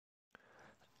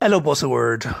Hello, Bossy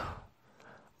World.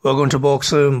 Welcome to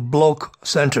Boxing Block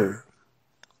Center.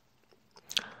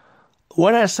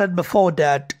 When I said before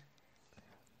that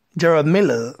Jarrell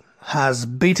Miller has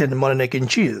beaten Money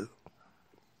Chiu,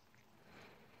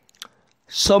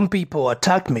 some people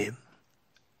attacked me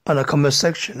on the comment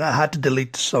section. I had to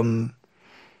delete some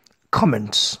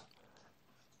comments.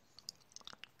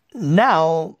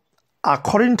 Now,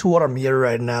 according to what I'm hearing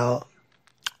right now,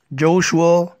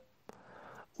 Joshua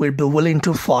will be willing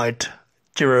to fight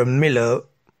Jarrell Miller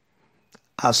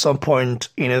at some point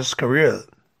in his career.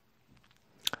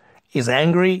 He's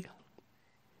angry,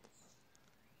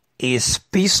 he's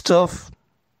pissed off,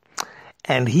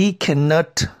 and he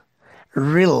cannot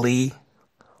really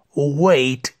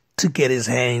wait to get his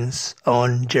hands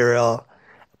on Jarrell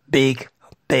Big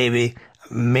Baby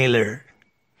Miller.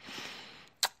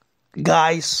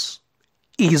 Guys,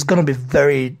 it's gonna be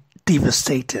very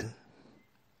devastating.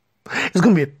 It's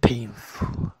gonna be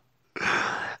painful.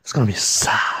 It's gonna be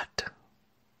sad.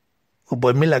 Oh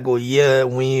boy, Miller go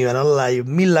win. I don't lie.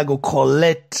 Miller go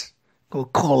collect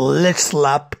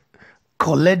slap,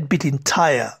 collect beating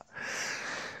tire.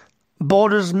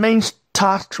 But his main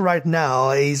task right now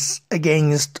is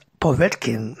against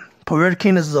Povetkin.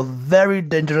 Povetkin is a very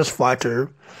dangerous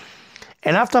fighter,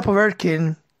 and after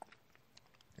Povetkin,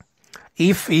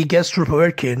 if he gets through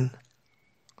Povetkin,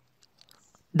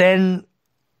 then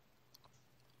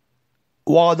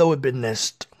Wilder will be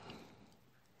next.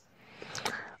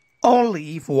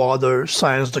 Only if Wilder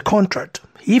signs the contract.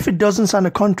 If he doesn't sign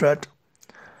the contract,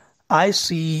 I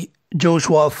see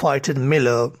Joshua fighting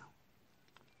Miller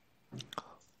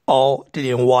or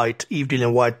Dillian White. If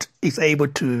Dillian White is able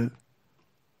to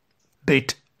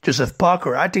beat Joseph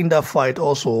Parker, I think that fight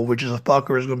also with Joseph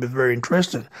Parker is going to be very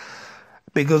interesting,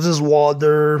 because this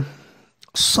Wilder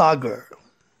saga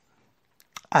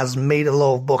has made a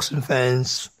lot of boxing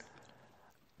fans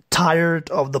tired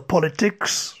of the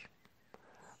politics.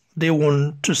 They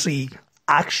want to see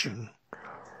action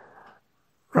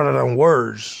rather than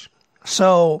words.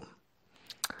 So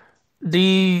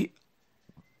the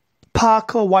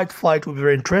Parker White fight will be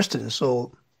very interesting.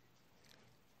 So,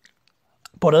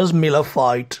 but this Miller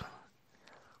fight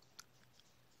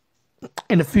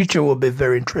in the future will be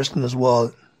very interesting as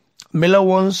well. Miller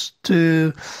wants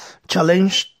to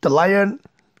challenge the Lion.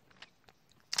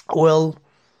 Well,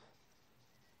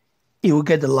 he will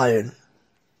get the Lion.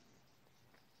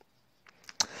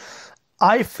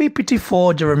 I feel pity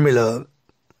for Jarrell Miller.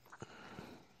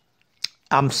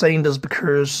 I'm saying this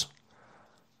because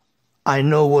I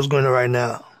know what's going on right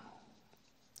now.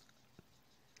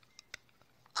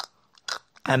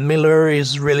 And Miller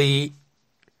is really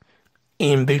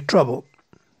in big trouble.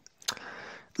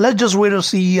 Let's just wait to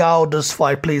see how this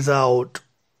fight plays out.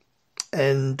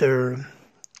 And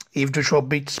if Joshua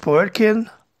beats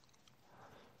Povetkin,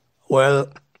 well,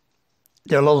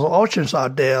 there are lots of options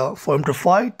out there for him to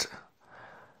fight.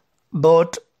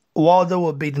 But Wilder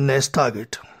will be the next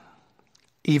target.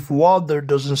 If Wilder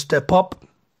doesn't step up,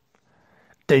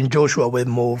 then Joshua will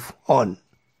move on.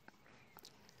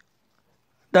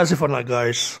 That's it for now,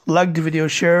 guys. Like the video,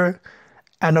 share,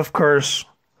 and of course,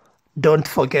 don't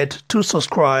forget to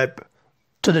subscribe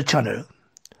to the channel.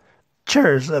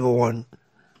 Cheers, everyone.